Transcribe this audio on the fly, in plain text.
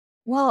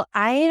Well,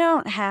 I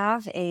don't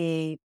have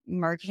a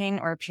marketing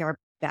or PR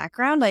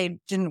background. I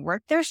didn't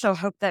work there, so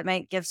hope that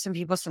might give some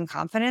people some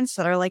confidence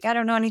that are like, I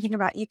don't know anything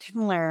about. You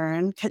can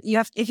learn. 'Cause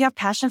if you have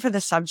passion for the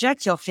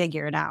subject, you'll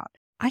figure it out.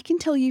 I can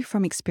tell you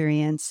from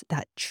experience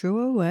that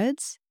truer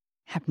words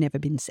have never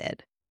been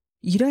said.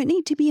 You don't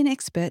need to be an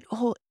expert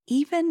or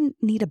even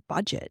need a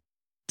budget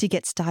to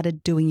get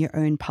started doing your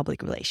own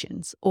public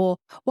relations, or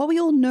what we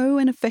all know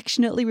and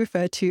affectionately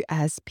refer to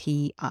as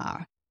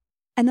PR.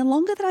 And the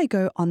longer that I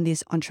go on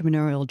this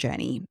entrepreneurial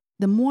journey,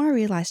 the more I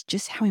realize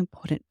just how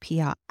important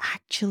PR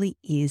actually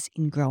is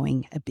in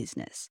growing a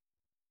business.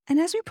 And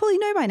as we probably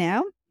know by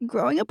now,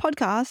 growing a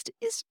podcast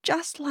is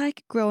just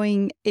like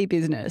growing a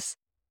business.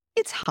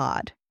 It's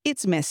hard,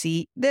 it's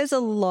messy, there's a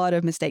lot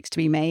of mistakes to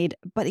be made,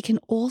 but it can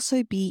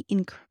also be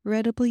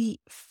incredibly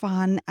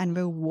fun and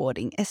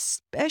rewarding,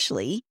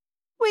 especially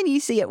when you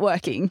see it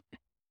working.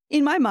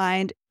 In my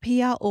mind,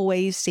 PR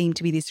always seemed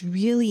to be this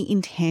really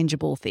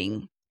intangible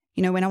thing.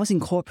 You know, when I was in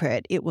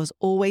corporate, it was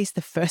always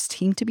the first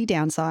team to be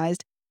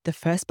downsized, the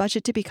first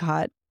budget to be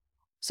cut.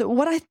 So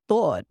what I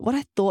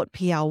thought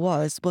PR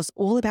was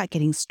all about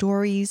getting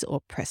stories or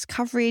press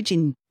coverage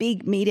in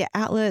big media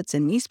outlets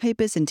and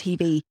newspapers and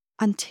TV,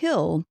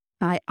 until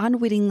I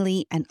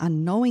unwittingly and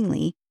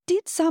unknowingly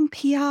did some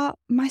PR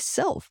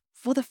myself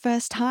for the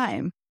first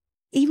time,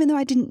 even though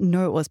I didn't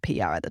know it was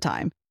PR at the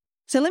time.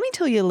 So let me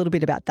tell you a little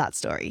bit about that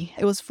story.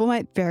 It was for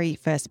my very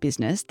first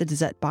business, the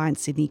dessert bar in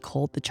Sydney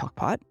called The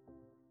Chockpot.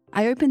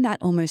 I opened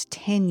that almost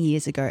 10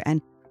 years ago,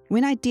 and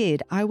when I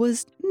did, I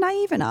was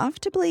naive enough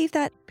to believe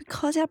that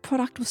because our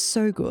product was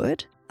so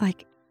good,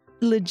 like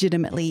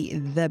legitimately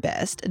the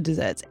best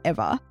desserts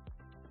ever,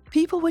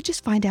 people would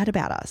just find out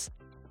about us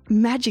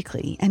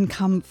magically and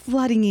come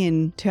flooding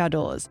in to our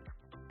doors.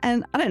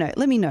 And I don't know,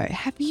 let me know,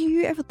 have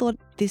you ever thought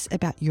this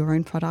about your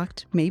own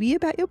product? Maybe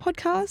about your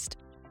podcast?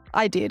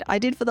 I did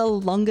for the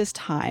longest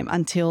time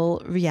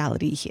until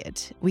reality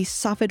hit. We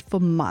suffered for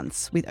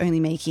months with only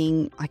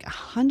making like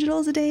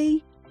 $100 a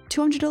day,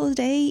 $200 a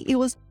day. It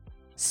was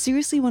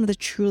seriously one of the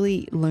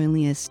truly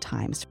loneliest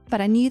times.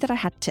 But I knew that I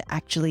had to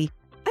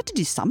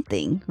do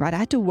something, right? I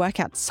had to work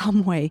out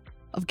some way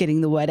of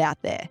getting the word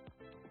out there.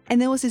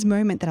 And there was this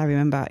moment that I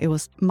remember, it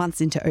was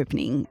months into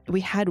opening. We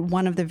had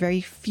one of the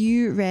very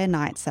few rare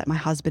nights that my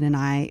husband and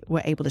I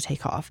were able to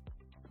take off.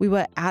 We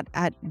were out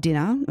at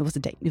dinner. It was a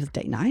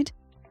date night.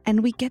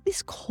 And we get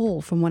this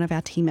call from one of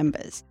our team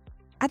members.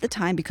 At the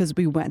time, because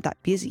we weren't that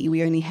busy,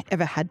 we only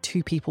ever had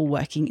 2 people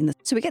working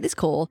So we get this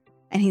call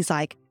and he's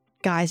like,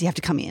 guys, you have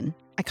to come in.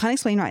 I can't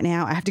explain right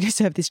now. I have to go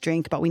serve this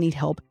drink, but we need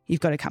help.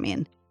 You've got to come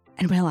in.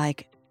 And we're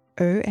like,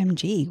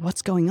 OMG,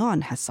 what's going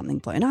on? Has something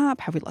blown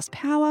up? Have we lost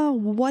power?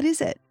 What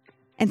is it?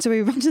 And so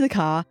we run to the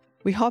car,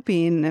 we hop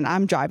in, and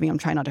I'm driving. I'm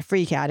trying not to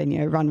freak out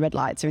and, run red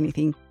lights or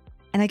anything.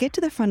 And I get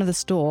to the front of the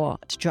store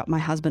to drop my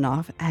husband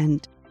off,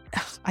 and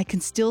I can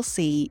still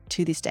see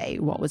to this day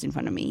what was in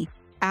front of me.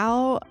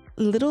 Our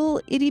little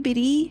itty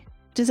bitty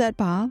dessert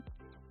bar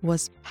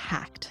was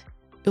packed.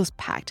 It was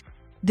packed.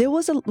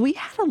 We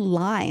had a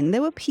line.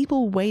 There were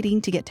people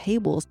waiting to get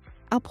tables.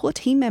 Our poor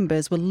team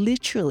members were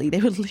literally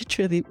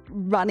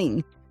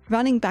running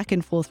back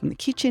and forth from the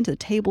kitchen to the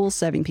table,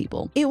 serving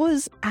people. It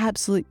was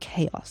absolute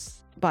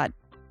chaos, but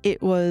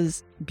it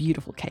was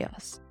beautiful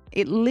chaos.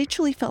 It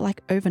literally felt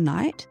like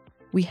overnight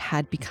we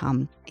had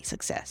become a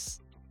success.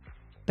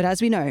 But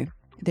as we know,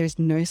 there is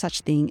no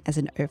such thing as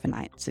an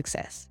overnight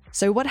success.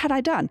 So what had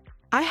I done?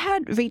 I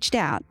had reached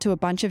out to a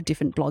bunch of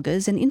different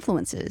bloggers and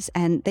influencers,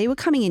 and they were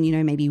coming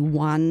in, maybe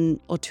 1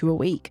 or 2 a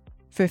week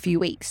for a few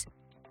weeks.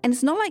 And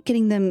it's not like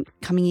getting them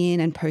coming in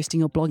and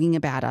posting or blogging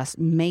about us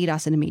made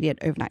us an immediate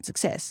overnight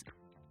success.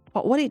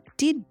 But what it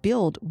did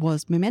build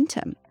was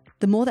momentum.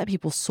 The more that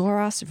people saw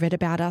us, read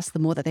about us, the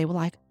more that they were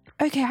like,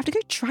 okay, I have to go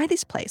try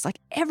this place. Like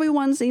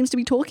everyone seems to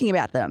be talking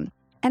about them.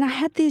 And I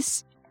had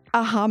this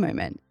aha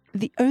moment.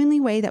 The only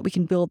way that we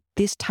can build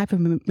this type of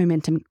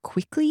momentum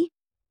quickly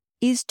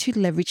is to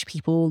leverage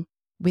people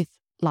with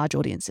large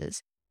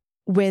audiences,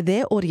 where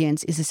their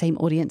audience is the same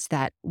audience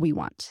that we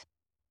want.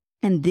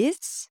 And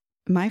this,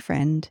 my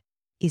friend,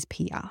 is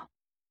PR,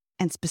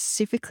 and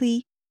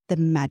specifically the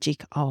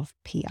magic of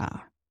PR.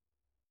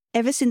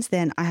 Ever since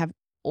then, I have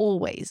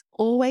always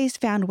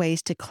found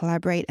ways to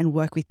collaborate and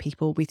work with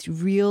people with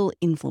real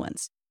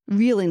influence,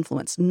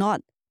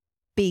 not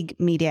big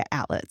media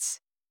outlets.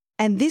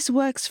 And this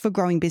works for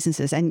growing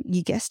businesses and,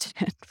 you guessed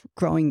it,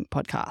 growing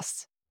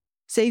podcasts.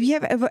 So if you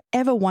have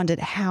ever wondered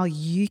how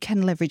you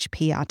can leverage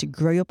PR to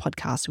grow your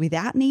podcast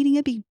without needing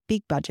a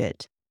big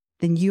budget,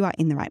 then you are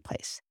in the right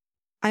place.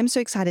 I'm so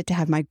excited to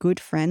have my good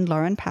friend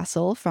Lauren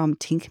Passell from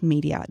Tink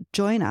Media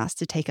join us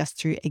to take us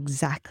through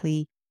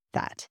exactly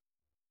that.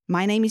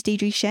 My name is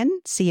Deidre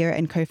Shen, CEO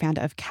and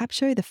co-founder of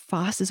Capshow, the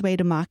fastest way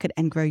to market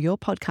and grow your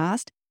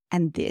podcast.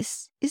 And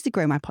this is the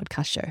Grow My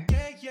Podcast Show.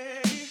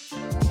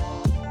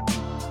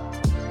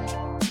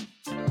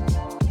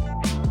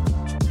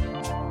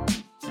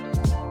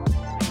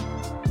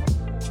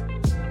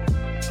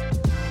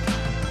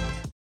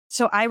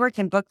 So I worked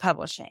in book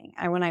publishing.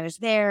 When I was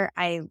there,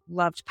 I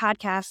loved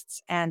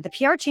podcasts, and the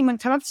PR team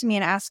would come up to me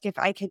and ask if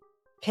I could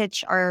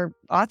pitch our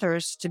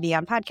authors to be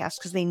on podcasts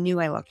because they knew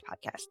I loved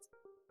podcasts.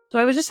 So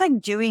I was just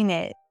like doing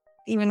it,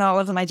 even though it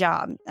wasn't my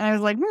job. And I was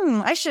like,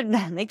 I should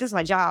make this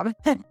my job.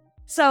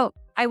 So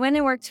I went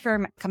and worked for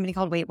a company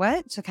called Wait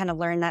What to kind of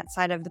learn that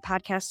side of the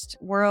podcast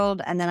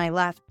world. And then I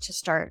left to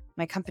start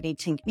my company,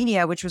 Tink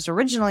Media, which was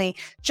originally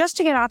just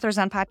to get authors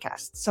on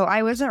podcasts. So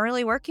I wasn't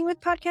really working with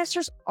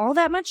podcasters all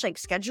that much, like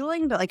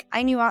scheduling, but like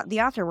I knew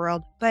the author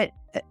world. But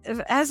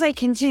as I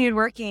continued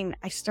working,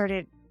 I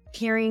started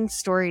hearing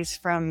stories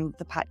from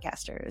the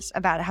podcasters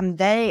about how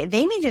they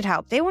needed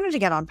help. They wanted to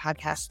get on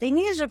podcasts. They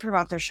needed to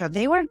promote their show.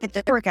 They wanted to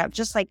get their work out,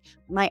 just like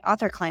my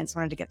author clients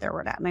wanted to get their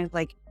word out. And I was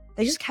like,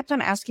 they just kept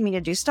on asking me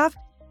to do stuff.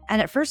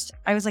 And at first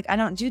I was like, I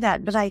don't do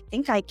that, but I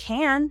think I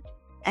can.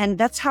 And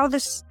that's how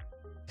this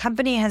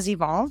company has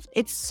evolved.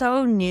 It's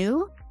so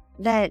new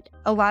that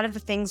a lot of the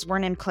things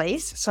weren't in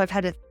place. So I've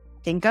had to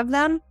think of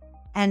them.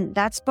 And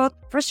that's both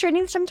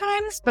frustrating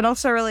sometimes, but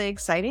also really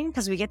exciting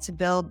because we get to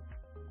build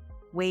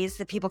ways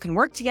that people can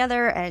work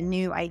together and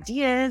new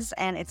ideas.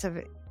 And it's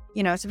a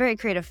very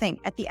creative thing.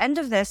 At the end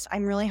of this,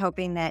 I'm really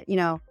hoping that,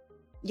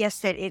 yes,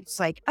 that it's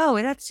like,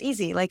 oh, that's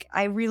easy. Like,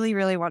 I really,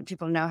 really want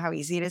people to know how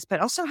easy it is,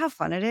 but also how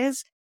fun it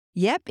is.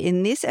 Yep,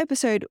 in this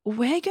episode,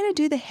 we're going to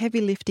do the heavy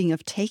lifting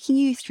of taking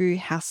you through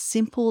how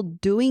simple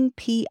doing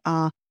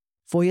PR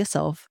for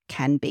yourself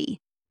can be.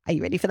 Are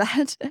you ready for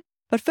that?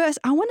 But first,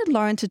 I wanted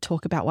Lauren to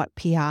talk about what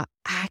PR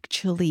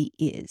actually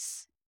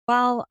is.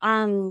 Well,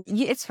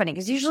 it's funny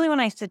because usually when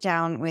I sit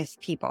down with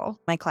people,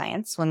 my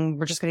clients, when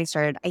we're just getting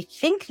started, I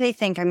think they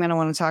think I'm going to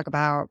want to talk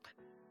about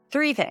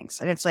 3 things.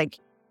 And it's like,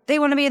 they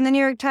want to be in the New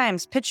York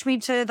Times, pitch me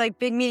to like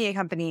big media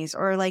companies,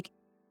 or like,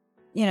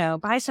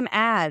 buy some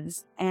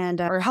ads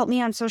and or help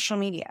me on social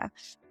media.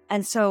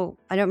 And so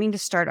I don't mean to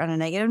start on a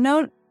negative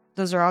note.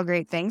 Those are all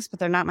great things, but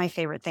they're not my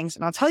favorite things.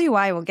 And I'll tell you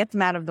why. We'll get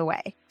them out of the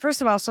way.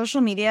 First of all,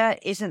 social media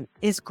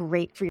is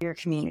great for your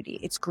community.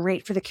 It's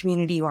great for the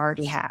community you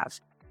already have.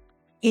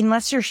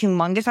 Unless you're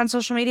humongous on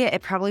social media,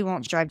 it probably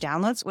won't drive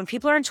downloads. When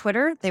people are on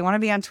Twitter, they want to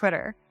be on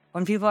Twitter.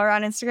 When people are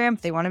on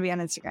Instagram, they want to be on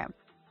Instagram.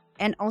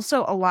 And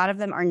also, a lot of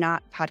them are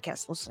not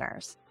podcast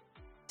listeners.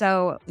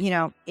 So,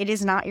 it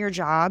is not your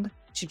job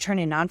to turn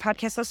a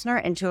non-podcast listener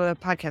into a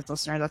podcast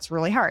listener. That's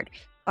really hard.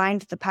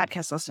 Find the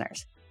podcast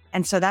listeners.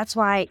 And so that's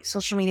why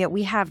social media,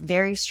 we have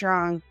very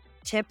strong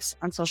tips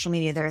on social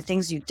media. There are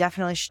things you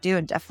definitely should do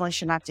and definitely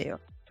should not do.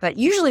 But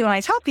usually when I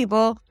tell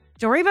people,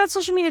 don't worry about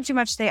social media too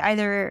much, they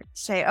either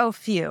say, oh,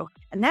 phew.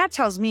 And that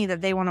tells me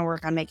that they want to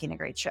work on making a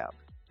great show.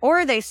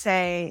 Or they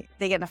get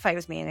in a fight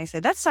with me and they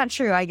say, that's not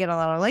true. I get a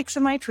lot of likes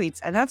on my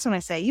tweets. And that's when I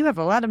say, you have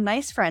a lot of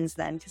nice friends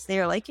then, because they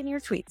are liking your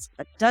tweets.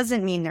 That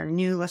doesn't mean they're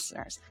new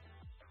listeners.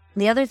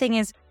 The other thing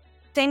is,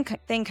 same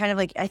thing, kind of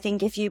like, I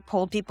think if you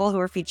polled people who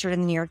are featured in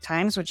the New York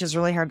Times, which is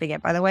really hard to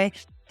get, by the way,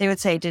 they would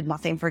say it did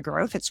nothing for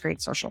growth. It's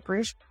great social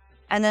proof.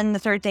 And then the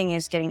third thing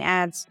is getting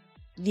ads.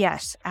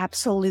 Yes,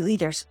 absolutely.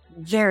 There's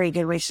very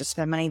good ways to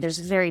spend money. There's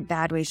very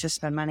bad ways to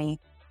spend money.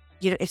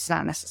 It's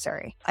not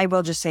necessary. I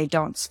will just say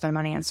don't spend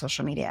money on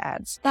social media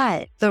ads.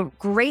 But the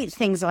great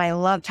things that I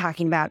love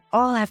talking about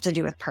all have to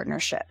do with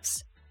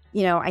partnerships.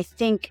 I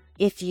think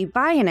if you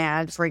buy an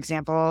ad, for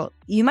example,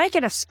 you might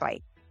get a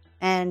spike.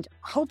 And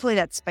hopefully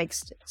that spike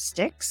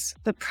sticks,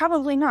 but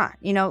probably not.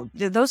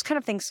 Those kind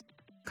of things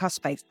cause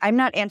spikes. I'm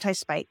not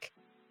anti-spike,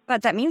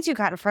 but that means you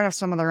got in front of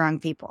some of the wrong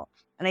people.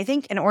 And I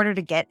think in order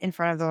to get in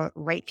front of the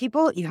right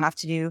people, you have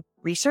to do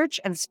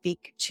research and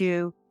speak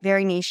to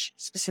very niche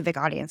specific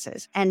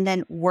audiences and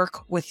then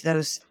work with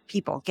those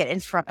people, get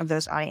in front of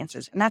those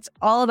audiences. And that's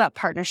all about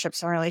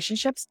partnerships and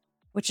relationships,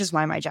 which is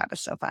why my job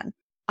is so fun.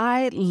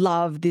 I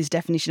love this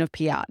definition of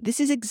PR. This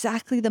is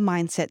exactly the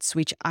mindset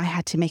switch I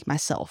had to make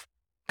myself,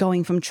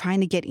 going from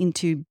trying to get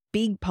into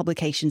big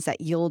publications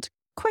that yield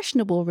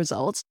questionable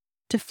results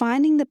to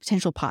finding the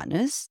potential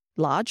partners,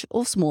 large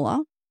or smaller,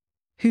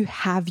 who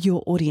have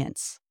your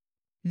audience.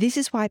 This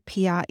is why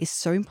PR is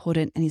so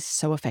important and is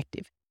so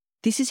effective.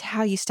 This is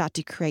how you start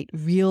to create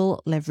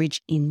real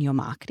leverage in your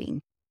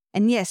marketing.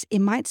 And yes, it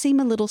might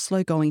seem a little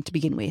slow going to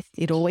begin with.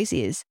 It always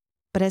is.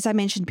 But as I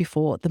mentioned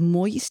before, the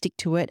more you stick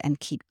to it and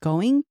keep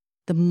going,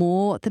 the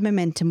more the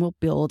momentum will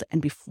build.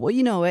 And before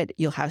you know it,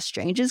 you'll have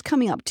strangers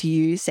coming up to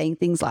you saying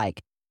things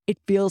like, it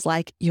feels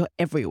like you're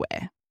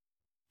everywhere.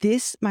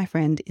 This, my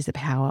friend, is the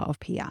power of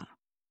PR.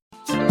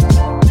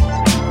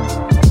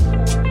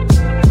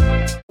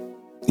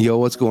 Yo,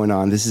 what's going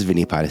on? This is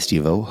Vinny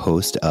Potestivo,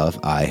 host of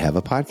I Have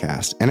a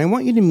Podcast, and I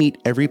want you to meet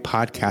every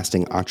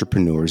podcasting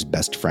entrepreneur's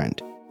best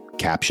friend,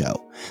 Capshow,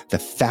 the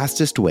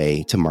fastest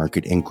way to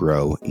market and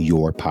grow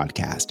your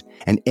podcast.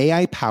 An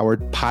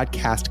AI-powered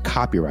podcast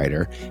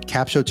copywriter,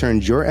 Capshow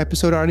turns your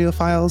episode audio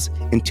files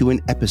into an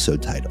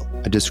episode title,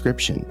 a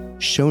description,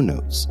 show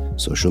notes,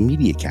 social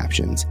media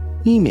captions,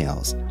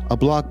 emails, a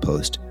blog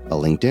post, a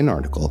LinkedIn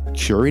article,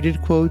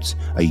 curated quotes,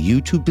 a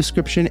YouTube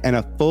description, and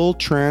a full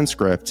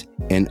transcript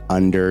in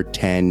under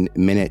 10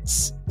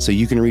 minutes. so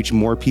you can reach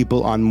more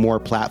people on more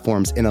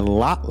platforms in a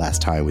lot less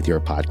time with your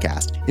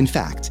podcast. In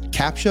fact,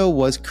 CapShow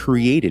was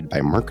created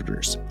by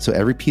marketers, so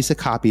every piece of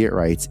copy it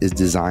writes is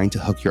designed to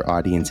hook your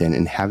audience in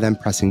and have them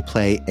pressing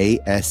play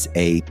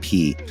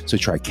ASAP. So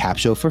try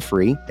CapShow for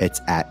free.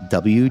 It's at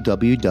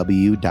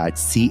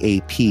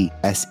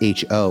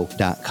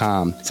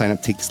www.capsho.com. Sign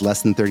up takes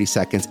less than 30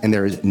 seconds and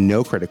there is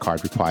no credit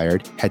card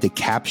required. Head to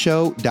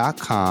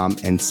capshow.com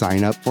and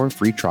sign up for a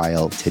free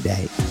trial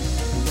today.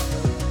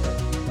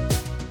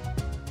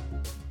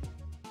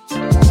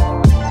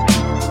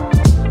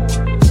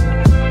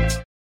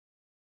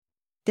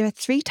 There are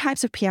 3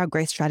 types of PR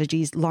growth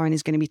strategies Lauren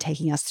is going to be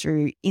taking us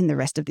through in the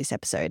rest of this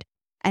episode.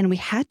 And we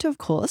had to, of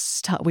course,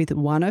 start with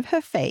one of her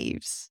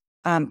faves.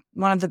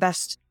 One of the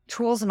best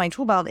tools in my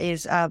tool belt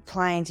is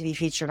applying to be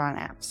featured on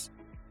apps.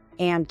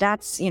 And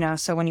that's,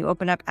 so when you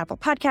open up Apple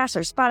Podcasts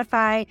or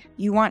Spotify,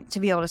 you want to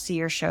be able to see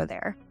your show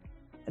there.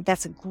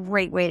 That's a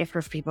great way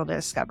for people to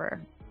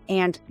discover.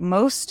 And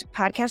most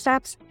podcast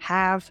apps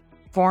have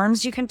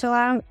forms you can fill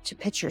out to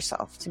pitch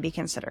yourself to be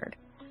considered.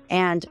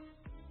 And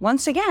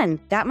once again,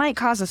 that might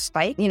cause a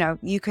spike.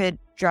 You could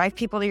drive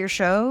people to your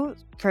show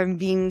from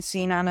being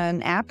seen on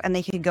an app and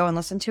they could go and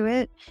listen to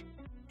it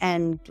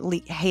and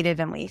hate it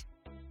and leave.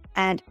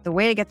 And the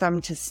way to get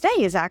them to stay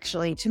is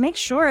actually to make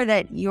sure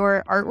that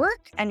your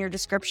artwork and your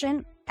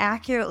description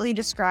accurately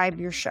describe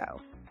your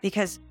show,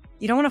 because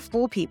you don't want to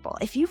fool people.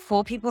 If you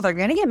fool people, they're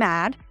going to get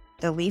mad.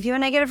 They'll leave you a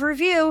negative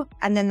review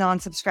and then they'll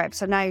unsubscribe.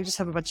 So now you just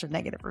have a bunch of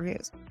negative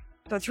reviews.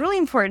 So it's really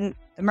important.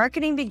 The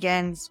marketing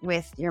begins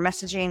with your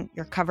messaging,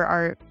 your cover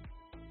art,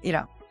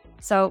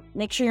 So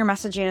make sure your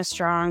messaging is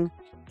strong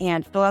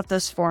and fill out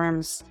those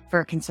forms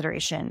for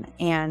consideration.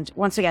 And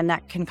once again,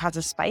 that can cause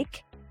a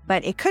spike,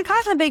 but it could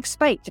cause a big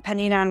spike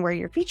depending on where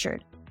you're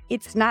featured.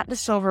 It's not the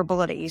silver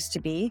bullet it used to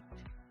be,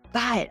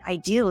 but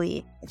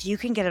ideally, if you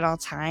can get it all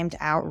timed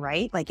out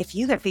right, like if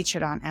you get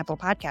featured on Apple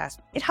Podcasts,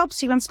 it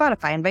helps you on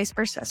Spotify and vice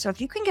versa. So if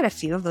you can get a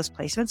few of those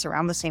placements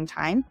around the same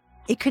time,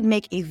 it could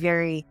make a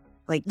very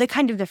the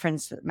kind of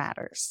difference that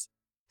matters.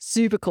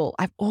 Super cool.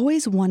 I've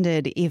always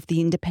wondered if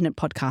the independent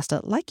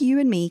podcaster like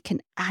you and me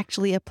can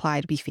actually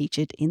apply to be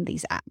featured in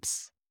these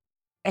apps.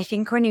 I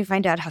think when you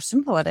find out how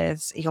simple it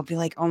is, you'll be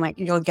like,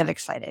 you'll get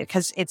excited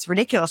because it's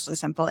ridiculously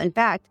simple. In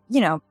fact,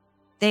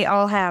 they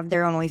all have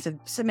their own ways of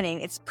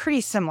submitting. It's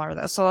pretty similar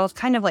though. So I'll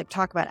kind of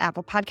talk about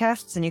Apple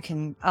Podcasts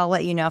and I'll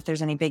let you know if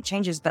there's any big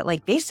changes, but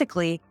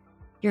basically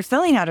you're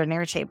filling out an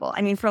Airtable.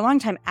 I mean, for a long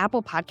time,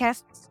 Apple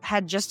Podcasts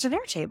had just an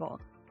Airtable.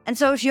 And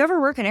so if you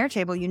ever work in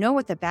Airtable, you know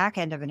what the back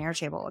end of an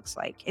Airtable looks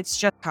like. It's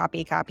just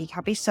copy, copy,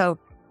 copy. So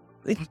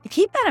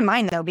keep that in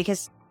mind though,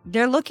 because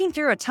they're looking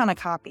through a ton of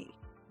copy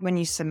when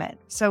you submit.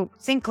 So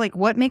think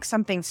what makes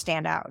something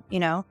stand out,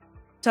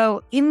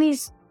 So in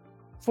these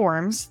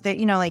forms that,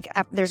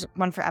 there's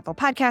one for Apple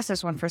Podcasts,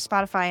 there's one for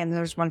Spotify, and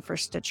there's one for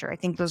Stitcher. I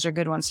think those are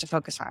good ones to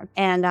focus on.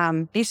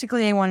 And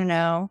basically they want to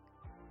know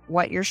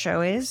what your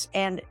show is,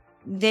 and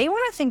they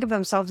want to think of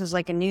themselves as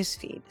like a news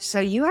feed. So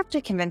you have to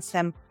convince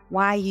them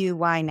why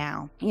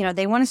now?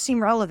 They want to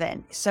seem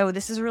relevant. So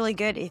this is really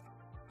good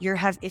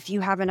if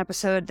you have an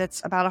episode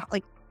that's about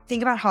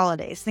think about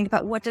holidays. Think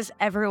about what does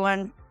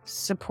everyone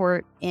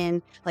support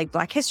in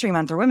Black History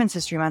Month or Women's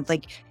History Month.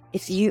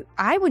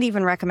 I would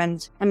even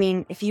recommend,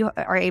 if you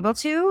are able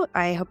to,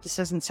 I hope this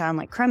doesn't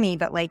sound crummy,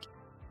 but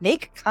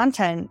make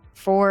content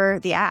for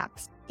the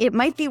apps. It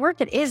might be worth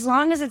it as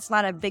long as it's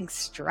not a big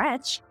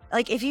stretch.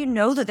 If you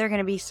know that they're going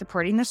to be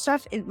supporting this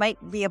stuff, it might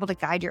be able to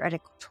guide your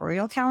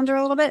editorial calendar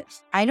a little bit.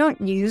 I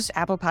don't use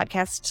Apple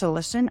Podcasts to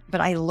listen,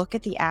 but I look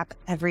at the app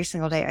every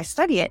single day. I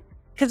study it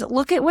because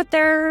look at what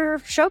they're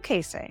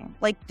showcasing.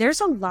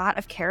 There's a lot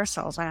of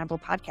carousels on Apple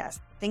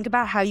Podcasts. Think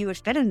about how you would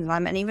fit into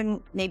them and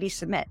even maybe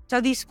submit. So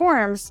these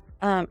forms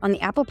on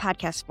the Apple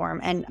Podcast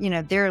form, and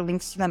there are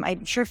links to them.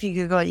 I'm sure if you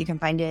Google it, you can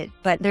find it.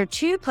 But there are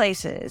 2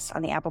 places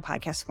on the Apple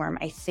Podcast form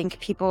I think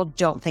people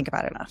don't think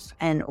about enough.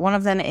 And one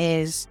of them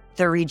is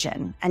the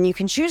region. And you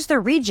can choose the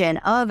region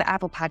of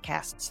Apple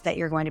Podcasts that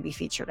you're going to be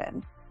featured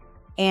in.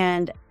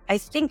 And I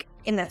think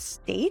in the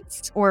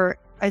States, or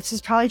this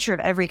is probably true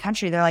of every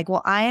country, they're like,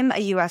 well, I'm a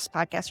US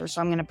podcaster,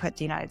 so I'm going to put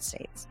the United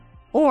States.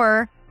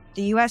 Or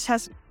the US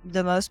has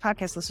the most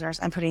podcast listeners,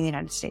 I'm putting the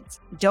United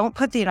States. Don't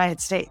put the United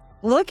States.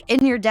 Look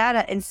in your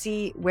data and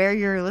see where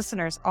your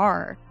listeners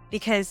are,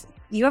 because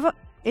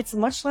it's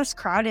much less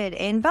crowded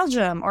in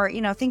Belgium, or,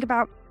 think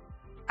about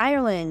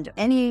Ireland,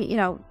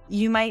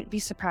 you might be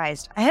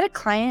surprised. I had a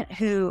client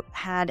who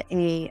had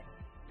a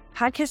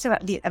podcast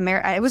about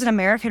it was an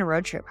American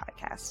road trip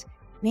podcast.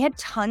 We had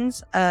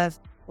tons of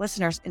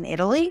listeners in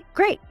Italy.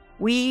 Great.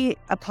 We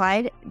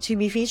applied to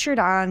be featured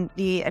on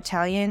the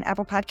Italian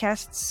Apple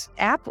Podcasts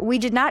app. We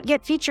did not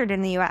get featured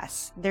in the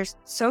US. They're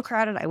so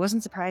crowded, I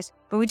wasn't surprised,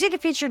 but we did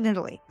get featured in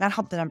Italy. That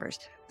helped the numbers.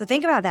 So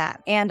think about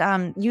that.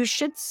 And you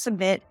should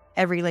submit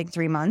every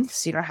 3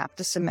 months. You don't have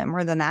to submit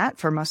more than that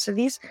for most of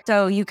these.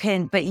 So you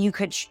could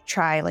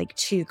try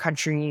 2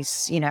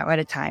 countries, at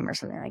a time or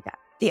something like that.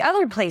 The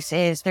other place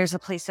is there's a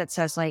place that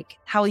says like,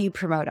 how will you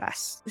promote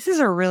us? This is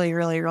a really,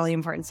 really, really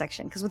important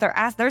section because what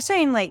they're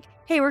saying like,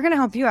 hey, we're going to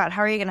help you out.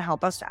 How are you going to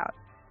help us out?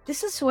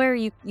 This is where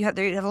you have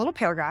a little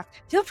paragraph.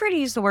 Feel free to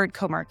use the word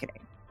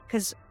co-marketing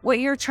because what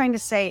you're trying to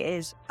say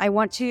is I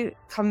want to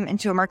come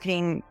into a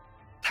marketing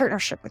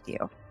partnership with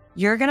you.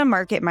 You're going to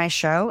market my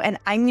show and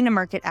I'm going to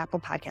market Apple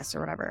Podcasts or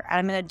whatever. And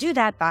I'm going to do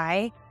that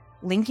by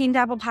linking to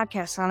Apple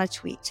Podcasts on a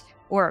tweet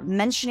or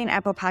mentioning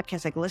Apple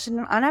Podcasts, like listen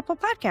on Apple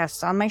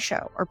Podcasts on my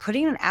show or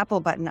putting an Apple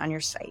button on your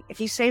site. If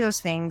you say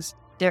those things,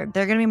 they're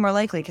going to be more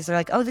likely because they're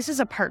like, oh, this is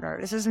a partner.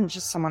 This isn't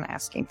just someone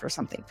asking for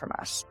something from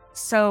us.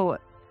 So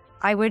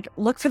I would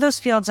look for those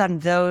fields on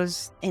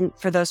those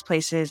for those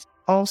places.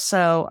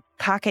 Also,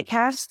 Pocket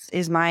Casts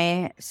is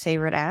my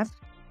favorite app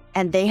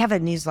and they have a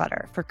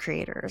newsletter for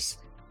creators.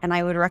 And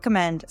I would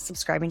recommend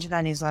subscribing to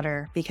that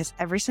newsletter because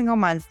every single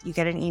month you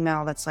get an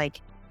email that's like,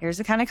 here's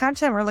the kind of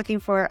content we're looking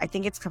for. I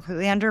think it's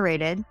completely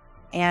underrated.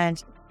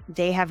 And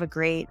they have a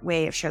great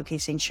way of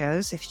showcasing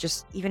shows.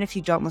 Even if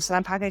you don't listen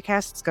on Pocket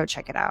Casts, go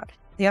check it out.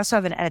 They also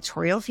have an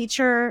editorial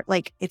feature.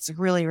 Like it's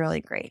really,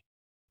 really great.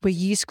 Were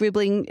you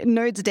scribbling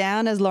notes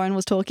down as Lauren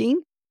was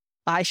talking?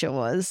 I sure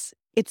was.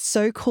 It's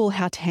so cool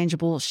how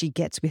tangible she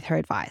gets with her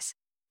advice.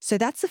 So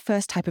that's the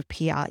first type of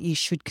PR you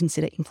should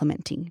consider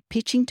implementing,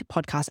 pitching to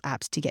podcast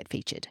apps to get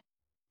featured.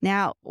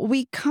 Now,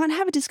 we can't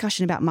have a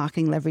discussion about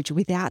marketing leverage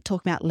without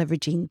talking about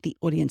leveraging the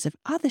audience of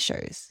other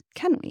shows,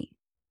 can we?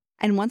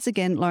 And once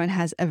again, Lauren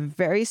has a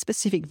very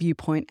specific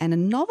viewpoint and a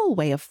novel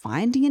way of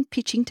finding and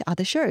pitching to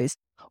other shows,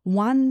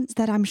 ones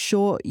that I'm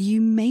sure you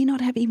may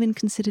not have even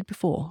considered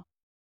before.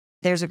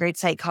 There's a great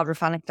site called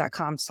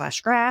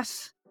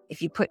raphonic.com/graph.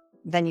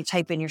 Then you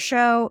type in your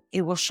show,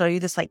 it will show you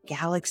this like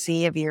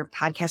galaxy of your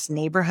podcast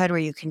neighborhood where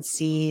you can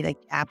see like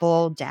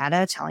Apple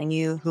data telling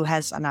you who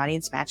has an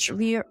audience match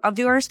of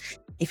yours.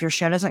 If your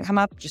show doesn't come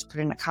up, just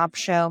put in a comp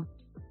show.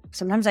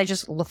 Sometimes I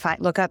just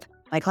look up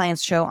my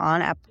client's show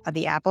on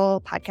the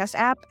Apple podcast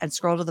app and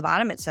scroll to the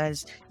bottom. It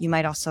says, you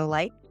might also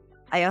like.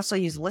 I also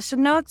use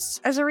Listen Notes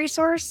as a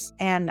resource.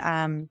 And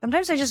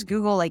sometimes I just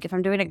Google, like if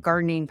I'm doing a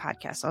gardening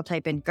podcast, I'll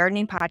type in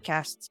gardening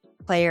podcasts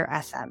player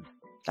FM.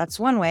 That's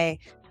one way.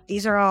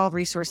 These are all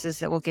resources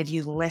that will give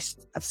you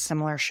lists of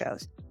similar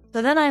shows.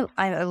 So then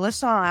I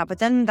list all out, but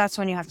then that's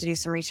when you have to do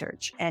some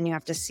research and you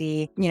have to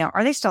see,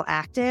 are they still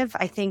active?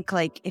 I think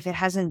like if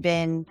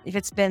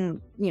it's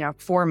been,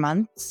 4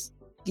 months,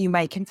 you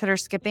might consider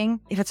skipping.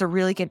 If it's a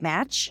really good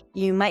match,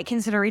 you might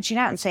consider reaching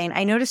out and saying,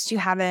 I noticed you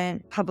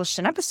haven't published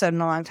an episode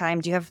in a long time.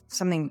 Do you have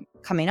something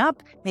coming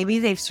up? Maybe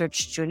they've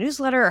switched to a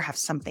newsletter or have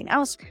something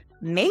else.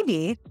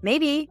 Maybe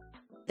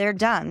they're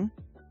done.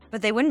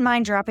 But they wouldn't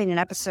mind dropping an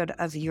episode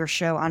of your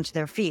show onto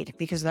their feed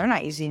because they're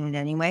not using it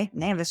anyway. And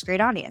they have this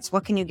great audience.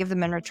 What can you give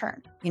them in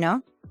return?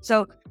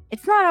 So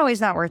it's not always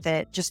not worth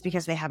it just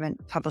because they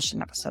haven't published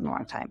an episode in a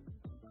long time.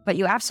 But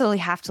you absolutely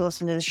have to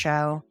listen to the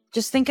show.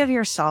 Just think of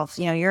yourself.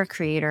 You're a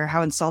creator,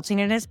 how insulting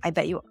it is. I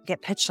bet you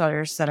get pitch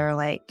letters that are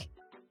like,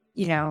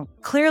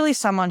 clearly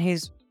someone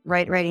who's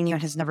writing you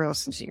and has never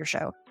listened to your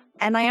show.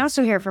 And I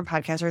also hear from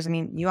podcasters,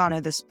 you all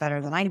know this better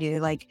than I do,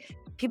 like,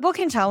 people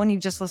can tell when you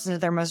just listen to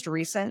their most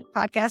recent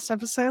podcast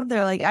episode.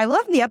 They're like, I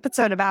love the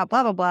episode about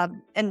blah, blah, blah.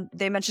 And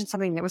they mentioned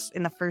something that was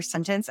in the first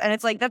sentence. And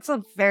it's like, that's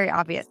very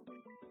obvious.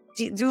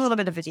 Do a little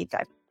bit of a deep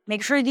dive.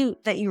 Make sure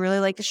that you really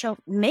like the show.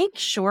 Make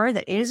sure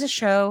that it is a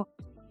show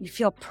you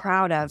feel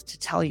proud of to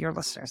tell your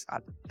listeners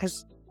about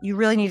because you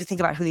really need to think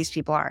about who these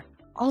people are.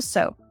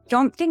 Also,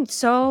 don't think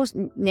so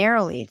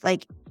narrowly.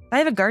 Like, if I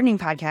have a gardening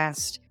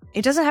podcast,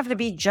 it doesn't have to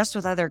be just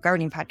with other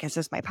gardening podcasts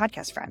as my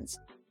podcast friends.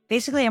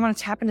 Basically, I want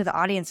to tap into the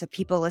audience of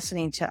people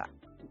listening to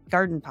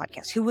garden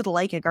podcasts who would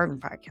like a garden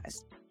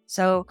podcast.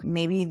 So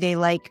maybe they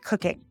like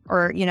cooking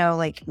or,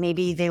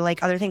 maybe they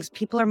like other things.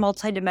 People are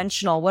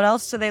multidimensional. What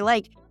else do they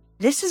like?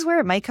 This is where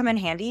it might come in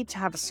handy to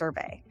have a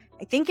survey.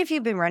 I think if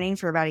you've been running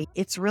for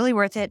it's really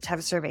worth it to have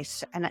a survey.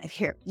 And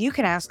here, you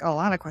can ask a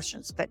lot of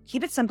questions, but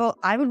keep it simple.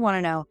 I would want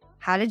to know,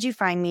 how did you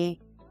find me?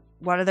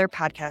 What other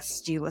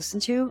podcasts do you listen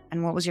to?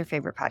 And what was your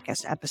favorite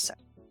podcast episode?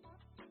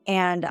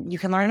 And you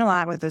can learn a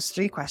lot with those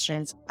 3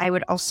 questions. I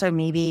would also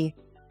maybe,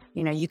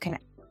 you can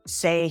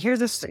say,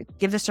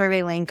 give the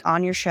survey link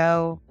on your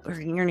show or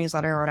in your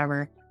newsletter or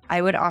whatever.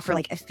 I would offer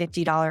like a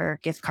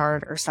 $50 gift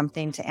card or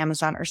something to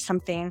Amazon or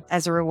something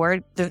as a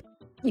reward.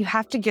 You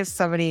have to give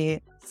somebody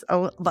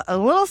a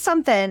little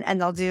something and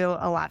they'll do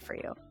a lot for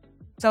you.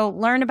 So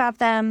learn about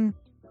them,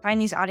 find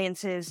these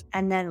audiences,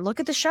 and then look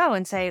at the show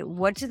and say,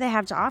 what do they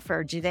have to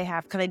offer? Could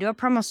I do a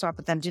promo swap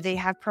with them? Do they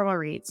have promo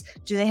reads?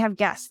 Do they have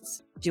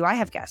guests? Do I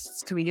have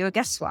guests? Could we do a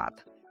guest swap?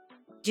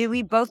 Do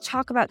we both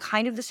talk about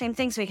kind of the same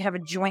thing so we can have a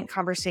joint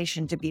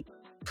conversation to be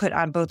put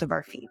on both of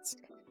our feeds?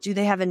 Do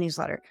they have a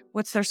newsletter?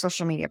 What's their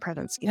social media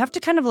presence? You have to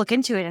kind of look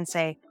into it and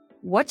say,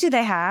 what do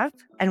they have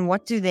and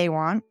what do they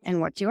want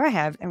and what do I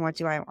have and what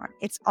do I want?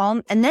 It's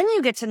all, and then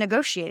you get to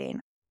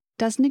negotiating.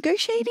 Does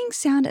negotiating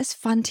sound as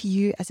fun to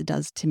you as it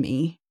does to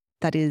me?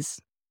 That is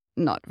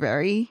not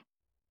very.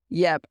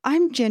 Yep,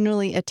 I'm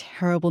generally a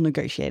terrible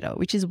negotiator,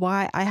 which is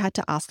why I had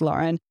to ask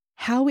Lauren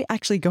how we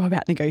actually go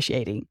about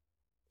negotiating.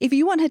 If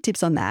you want her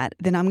tips on that,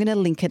 then I'm going to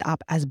link it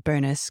up as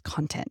bonus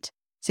content.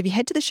 So if you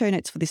head to the show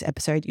notes for this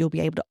episode, you'll be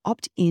able to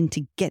opt in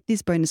to get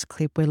this bonus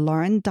clip where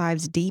Lauren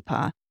dives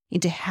deeper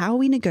into how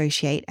we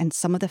negotiate and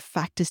some of the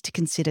factors to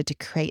consider to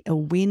create a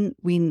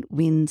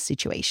win-win-win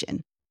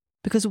situation.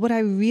 Because what I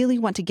really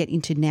want to get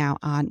into now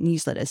are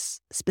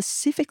newsletters,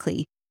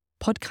 specifically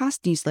podcast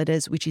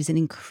newsletters, which is an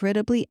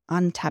incredibly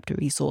untapped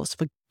resource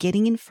for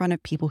getting in front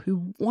of people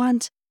who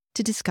want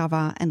to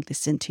discover and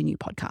listen to new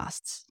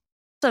podcasts.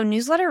 So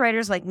newsletter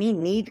writers like me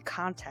need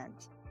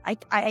content.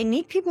 I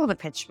need people to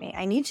pitch me.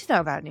 I need to know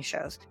about new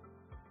shows.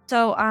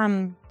 So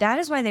that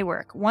is why they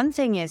work. One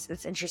thing is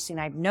that's interesting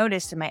I've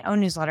noticed in my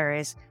own newsletter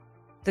is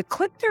the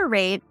click-through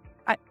rate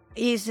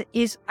is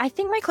I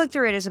think my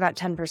click-through rate is about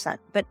 10%,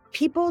 but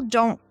people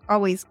don't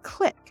always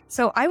click.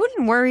 So I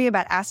wouldn't worry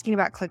about asking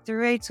about click-through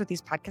rates with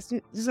these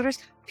podcast newsletters.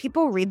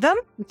 People read them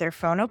with their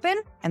phone open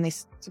and they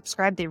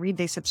subscribe, they read,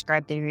 they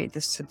subscribe, they read,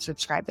 they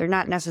subscribe. They're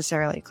not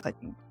necessarily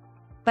clicking.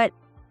 But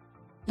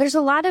there's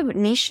a lot of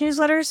niche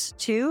newsletters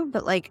too,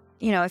 but like,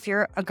 if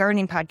you're a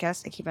gardening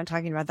podcast, I keep on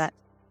talking about that,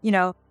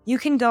 you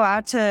can go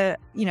out to,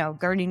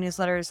 gardening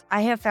newsletters.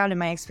 I have found in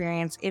my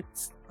experience,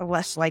 it's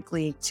less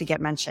likely to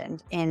get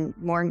mentioned in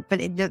more, but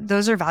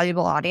those are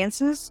valuable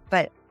audiences,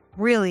 but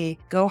really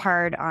go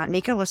hard on,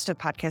 make a list of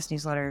podcast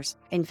newsletters.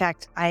 In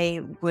fact,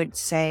 I would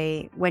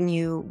say when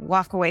you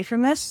walk away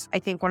from this, I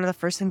think one of the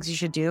first things you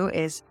should do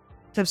is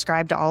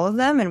subscribe to all of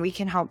them, and we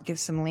can help give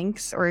some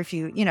links. Or if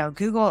you,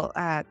 Google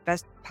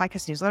best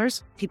podcast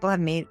newsletters, people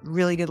have made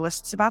really good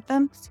lists about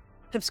them.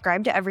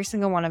 Subscribe to every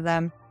single one of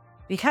them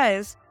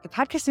because the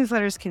podcast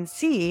newsletters can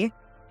see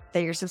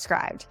that you're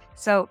subscribed.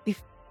 So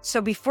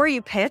before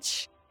you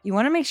pitch, you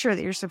want to make sure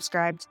that you're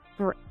subscribed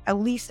for at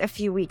least a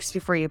few weeks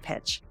before you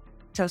pitch.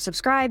 So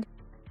subscribe,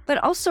 but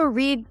also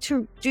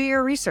do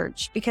your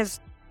research, because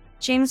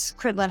James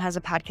Cridland has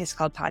a podcast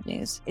called Pod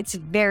News. It's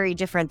very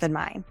different than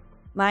mine.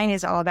 Mine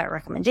is all about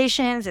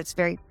recommendations.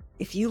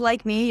 If you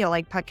like me, you'll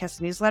like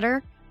podcast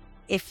newsletter.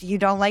 If you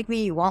don't like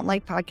me, you won't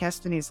like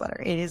podcast newsletter.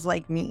 It is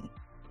like me.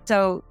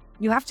 So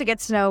you have to get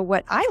to know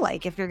what I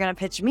like. If you're going to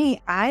pitch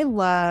me, I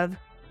love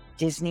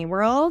Disney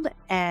World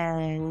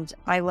and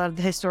I love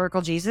the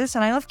historical Jesus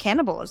and I love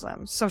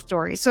cannibalism.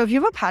 Stories. So if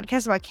you have a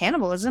podcast about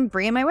cannibalism,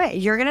 bring it my way.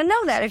 You're going to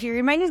know that if you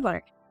read my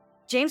newsletter.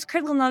 James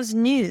Cridland loves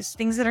news,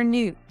 things that are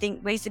new,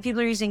 ways that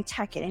people are using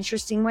tech in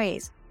interesting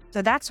ways.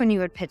 So that's when you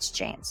would pitch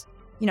James.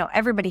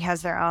 Everybody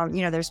has their own,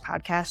 there's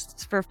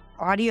podcasts for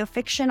audio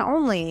fiction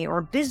only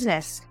or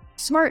business,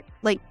 smart,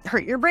 like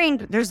Hurt Your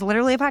Brain. There's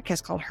literally a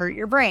podcast called Hurt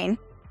Your Brain.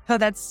 So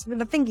that's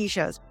the Thinky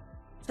shows.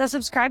 So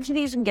subscribe to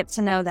these and get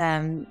to know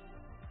them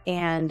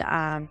and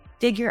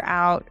figure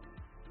out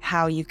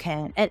how you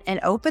can, and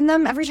open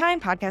them every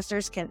time.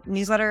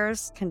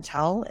 Newsletters can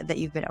tell that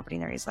you've been opening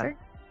their newsletter.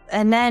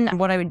 And then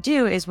what I would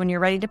do is when you're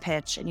ready to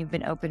pitch and you've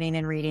been opening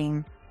and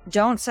reading,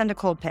 don't send a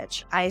cold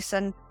pitch. I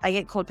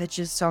get cold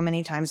pitches so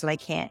many times that I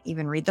can't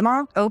even read them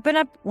all. Open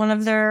up one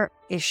of their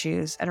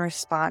issues and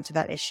respond to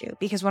that issue.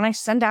 Because when I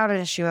send out an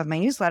issue of my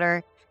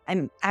newsletter,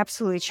 I'm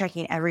absolutely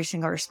checking every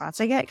single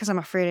response I get because I'm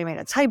afraid I made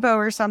a typo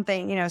or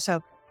something,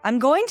 so I'm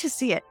going to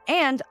see it.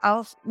 And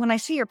when I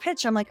see your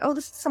pitch, I'm like, oh,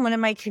 this is someone in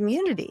my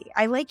community.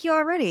 I like you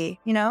already,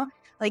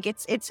 like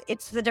it's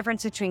the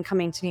difference between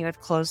coming to me with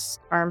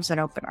closed arms and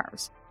open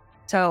arms.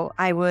 So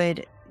I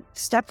would,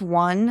 step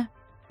one,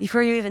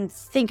 before you even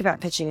think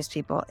about pitching these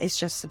people, is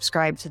just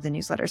subscribe to the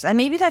newsletters. And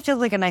maybe that feels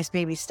like a nice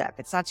baby step.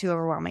 It's not too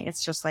overwhelming.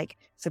 It's just like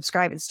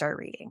subscribe and start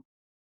reading.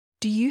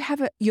 Do you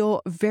have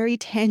your very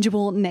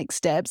tangible next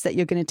steps that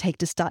you're going to take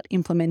to start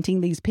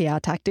implementing these PR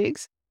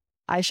tactics?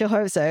 I sure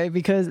hope so,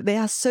 because they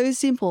are so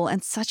simple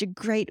and such a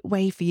great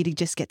way for you to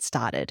just get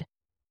started.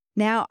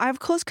 Now, I of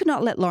course could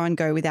not let Lauren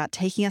go without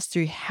taking us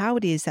through how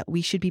it is that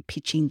we should be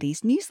pitching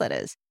these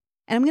newsletters.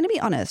 And I'm going to be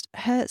honest,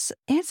 her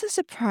answer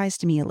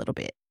surprised me a little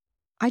bit.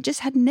 I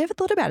just had never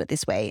thought about it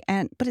this way,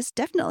 but it's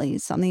definitely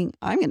something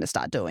I'm going to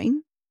start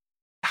doing.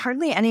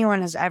 Hardly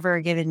anyone has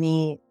ever given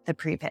me the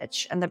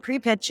pre-pitch. And the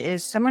pre-pitch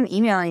is someone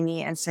emailing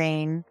me and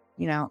saying,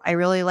 I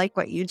really like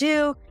what you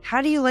do.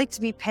 How do you like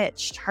to be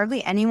pitched?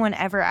 Hardly anyone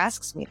ever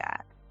asks me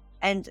that.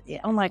 And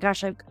oh my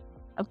gosh,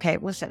 okay,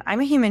 listen, I'm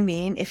a human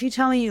being. If you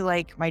tell me you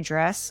like my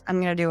dress, I'm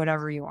going to do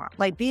whatever you want.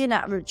 Like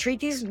treat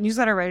these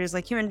newsletter writers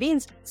like human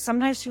beings.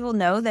 Sometimes people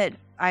know that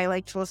I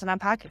like to listen on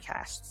Pocket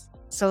Casts.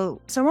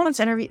 So someone once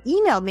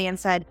emailed me and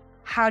said,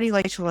 how do you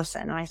like to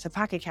listen? And I said,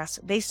 Pocket Casts.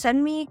 They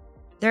send me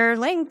their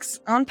links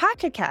on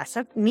Pocket Casts.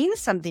 That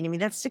means something to me.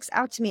 That sticks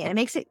out to me. And it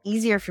makes it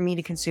easier for me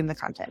to consume the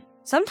content.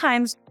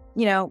 Sometimes,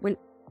 when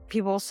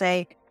people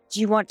say, do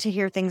you want to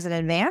hear things in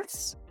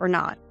advance or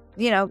not?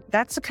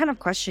 That's the kind of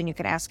question you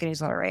can ask a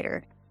newsletter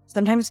writer.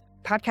 Sometimes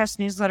podcast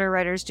newsletter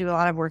writers do a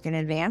lot of work in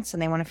advance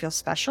and they want to feel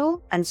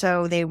special. And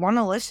so they want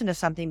to listen to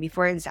something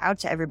before it's out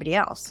to everybody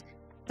else.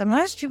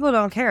 Sometimes people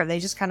don't care. They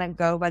just kind of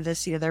go by the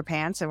seat of their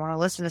pants and want to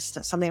listen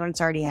to something when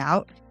it's already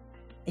out.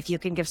 If you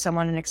can give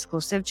someone an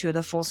exclusive to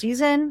the full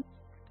season,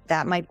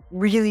 that might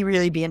really,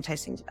 really be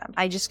enticing to them.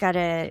 I just got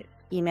an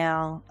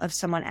email of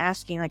someone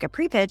asking, like a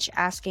pre-pitch,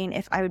 asking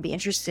if I would be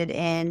interested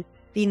in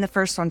being the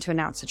first one to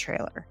announce a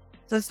trailer.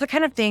 So it's the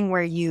kind of thing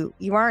where you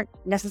aren't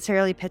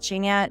necessarily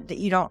pitching yet, that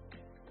you don't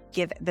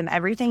give them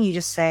everything. You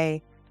just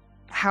say,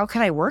 how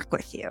can I work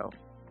with you?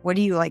 What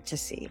do you like to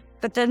see?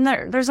 But then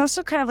there's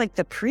also kind of like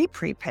the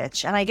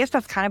pre-pitch. And I guess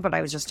that's kind of what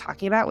I was just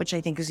talking about, which I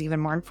think is even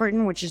more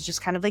important, which is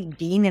just kind of like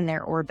being in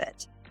their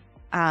orbit.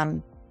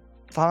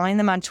 Following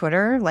them on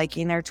Twitter,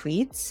 liking their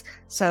tweets,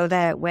 so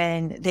that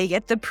when they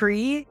get the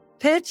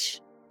pre-pitch,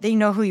 they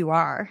know who you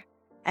are.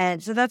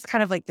 And so that's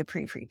kind of like the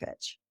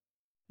pre-pitch.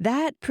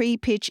 That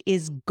pre-pitch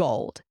is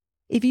gold.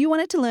 If you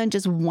wanted to learn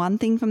just one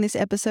thing from this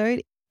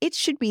episode, it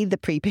should be the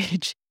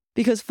pre-pitch.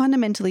 Because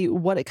fundamentally,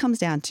 what it comes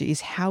down to is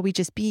how we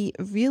just be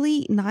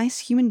really nice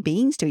human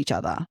beings to each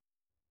other.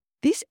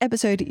 This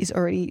episode is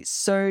already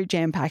so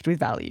jam-packed with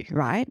value,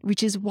 right?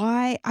 Which is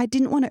why I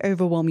didn't want to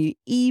overwhelm you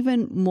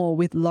even more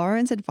with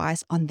Lauren's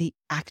advice on the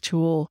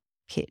actual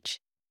pitch.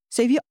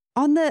 So if you're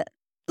on the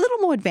little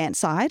more advanced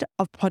side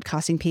of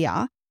podcasting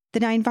PR,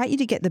 then I invite you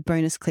to get the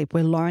bonus clip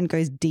where Lauren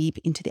goes deep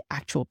into the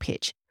actual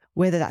pitch,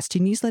 whether that's to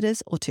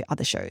newsletters or to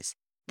other shows.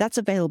 That's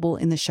available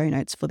in the show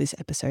notes for this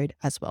episode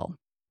as well.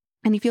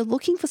 And if you're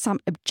looking for some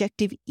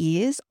objective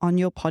ears on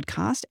your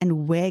podcast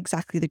and where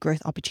exactly the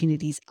growth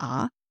opportunities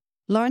are,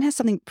 Lauren has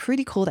something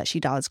pretty cool that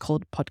she does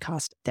called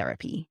podcast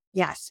therapy.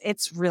 Yes,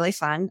 it's really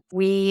fun.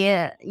 We,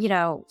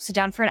 sit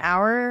down for an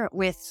hour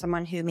with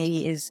someone who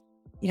maybe is,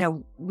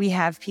 we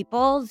have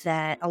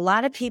a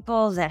lot of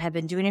people that have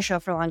been doing a show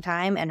for a long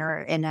time and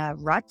are in a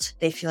rut.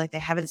 They feel like they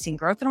haven't seen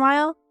growth in a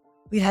while.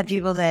 We've had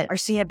people that are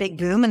seeing a big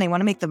boom and they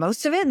want to make the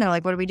most of it. And they're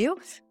like, what do we do?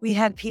 We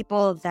have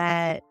people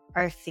that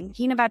are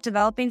thinking about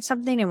developing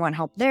something and want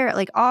help there,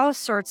 like all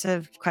sorts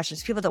of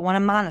questions, people that want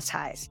to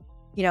monetize.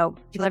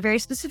 People have very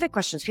specific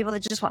questions, people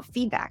that just want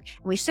feedback.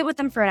 We sit with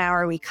them for an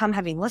hour. We come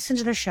having listened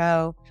to the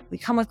show. We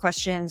come with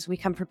questions. We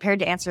come prepared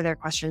to answer their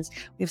questions.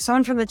 We have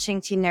someone from the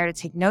Ching team there to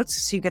take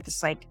notes. So you get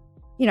this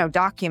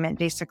document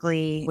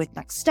basically with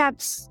next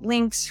steps,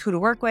 links, who to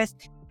work with.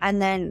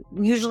 And then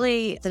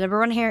usually the number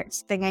one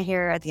thing I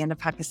hear at the end of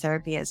podcast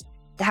therapy is,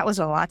 that was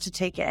a lot to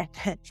take in.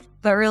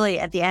 But really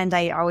at the end,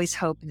 I always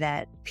hope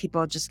that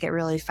people just get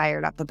really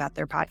fired up about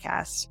their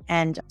podcast.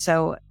 And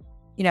so,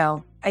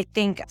 I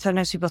think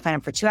sometimes people sign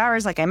up for 2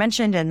 hours, like I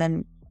mentioned, and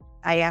then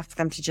I ask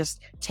them to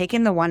just take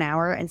in the 1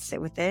 hour and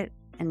sit with it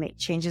and make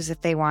changes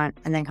if they want,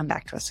 and then come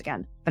back to us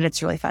again. But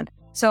it's really fun.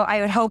 So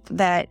I would hope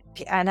that,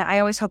 and I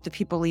always hope that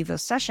people leave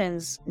those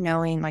sessions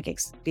knowing,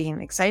 being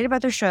excited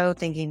about their show,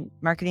 thinking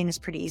marketing is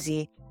pretty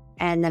easy.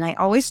 And then I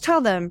always tell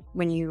them,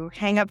 when you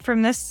hang up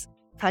from this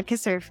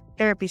podcast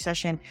therapy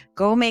session,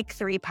 go make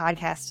 3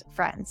 podcast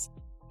friends.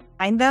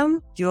 Find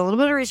them, do a little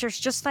bit of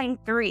research, just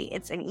find 3.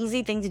 It's an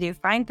easy thing to do.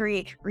 Find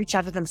 3, reach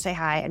out to them, say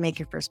hi, and make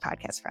your first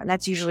podcast friend.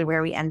 That's usually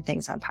where we end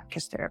things on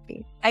podcast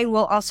therapy. I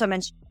will also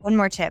mention one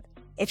more tip.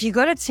 If you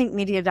go to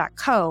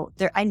syncmedia.co,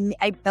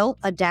 I built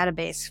a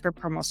database for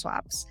promo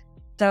swaps.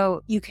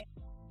 So you can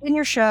put in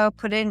your show,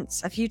 put in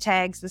a few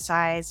tags, the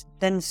size,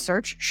 then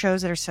search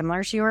shows that are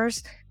similar to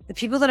yours. The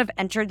people that have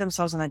entered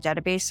themselves on the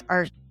database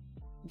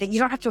that you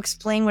don't have to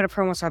explain what a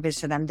promo swap is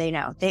to them. They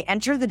know. They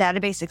enter the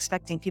database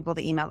expecting people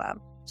to email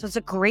them. So it's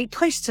a great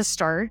place to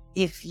start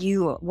if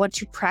you want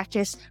to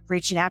practice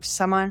reaching out to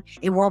someone.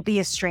 It won't be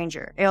a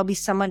stranger. It'll be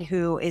someone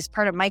who is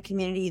part of my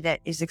community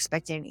that is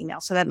expecting an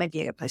email. So that might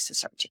be a good place to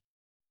start too.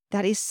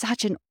 That is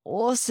such an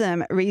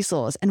awesome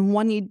resource and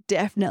one you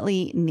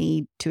definitely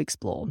need to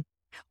explore.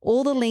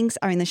 All the links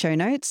are in the show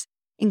notes,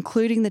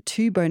 including the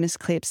 2 bonus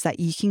clips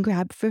that you can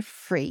grab for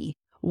free.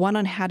 One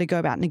on how to go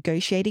about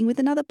negotiating with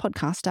another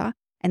podcaster,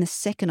 and the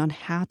second on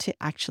how to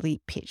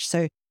actually pitch.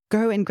 So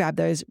go and grab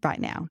those right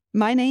now.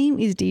 My name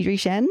is Deidre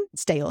Shen.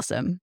 Stay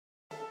awesome.